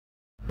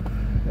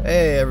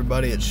Hey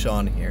everybody, it's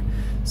Sean here.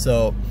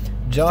 So,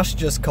 Josh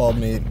just called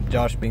me,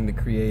 Josh being the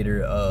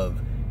creator of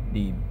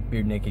the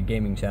Beard Naked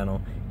Gaming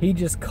channel, he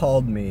just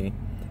called me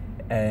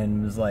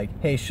and was like,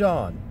 hey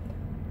Sean,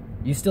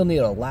 you still need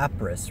a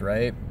Lapras,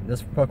 right?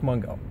 This is for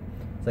Pokemon Go.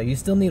 It's like, you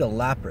still need a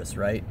Lapras,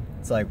 right?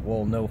 It's like,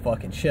 well, no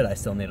fucking shit, I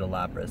still need a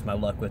Lapras. My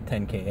luck with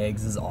 10k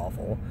eggs is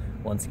awful.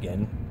 Once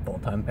again,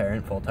 full-time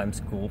parent, full-time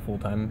school,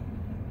 full-time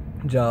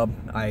job,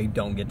 I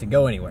don't get to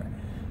go anywhere.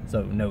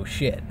 So no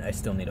shit, I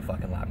still need a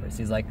fucking Lapras.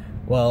 He's like,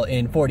 well,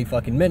 in 40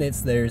 fucking minutes,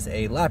 there's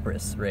a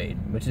Lapras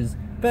raid, which is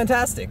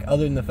fantastic,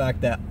 other than the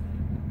fact that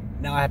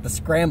now I have to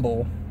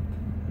scramble,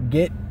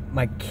 get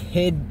my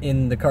kid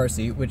in the car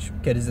seat, which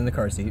kid is in the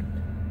car seat,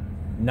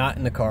 not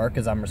in the car,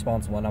 because I'm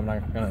responsible and I'm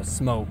not gonna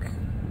smoke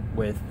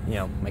with, you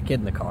know, my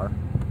kid in the car.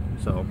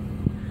 So,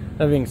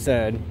 that being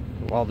said,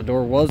 while the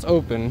door was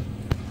open,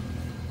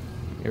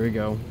 here we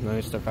go,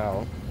 nice stuff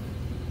out.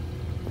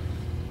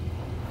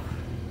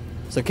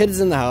 So kid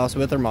is in the house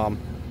with her mom,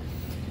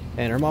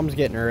 and her mom's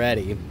getting her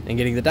ready, and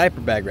getting the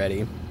diaper bag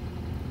ready,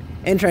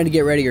 and trying to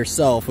get ready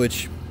herself,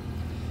 which,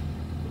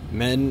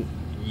 men,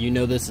 you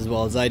know this as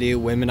well as I do.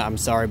 Women, I'm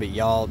sorry, but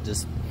y'all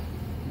just,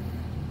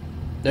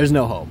 there's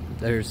no hope.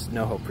 There's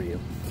no hope for you.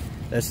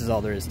 This is all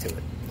there is to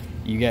it.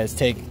 You guys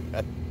take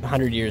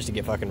 100 years to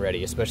get fucking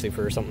ready, especially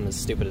for something as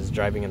stupid as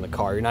driving in the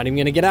car. You're not even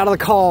gonna get out of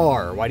the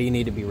car. Why do you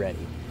need to be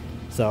ready?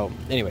 So,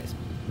 anyways,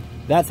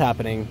 that's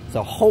happening.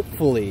 So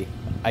hopefully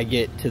I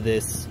get to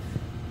this,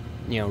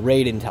 you know,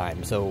 raid in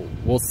time. So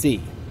we'll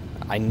see.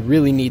 I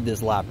really need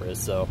this Lapras,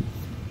 so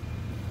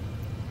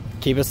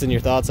keep us in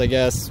your thoughts, I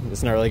guess.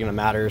 It's not really gonna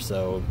matter,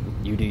 so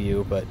you do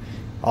you, but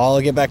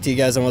I'll get back to you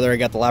guys on whether I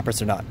got the Lapras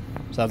or not.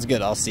 Sounds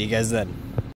good. I'll see you guys then.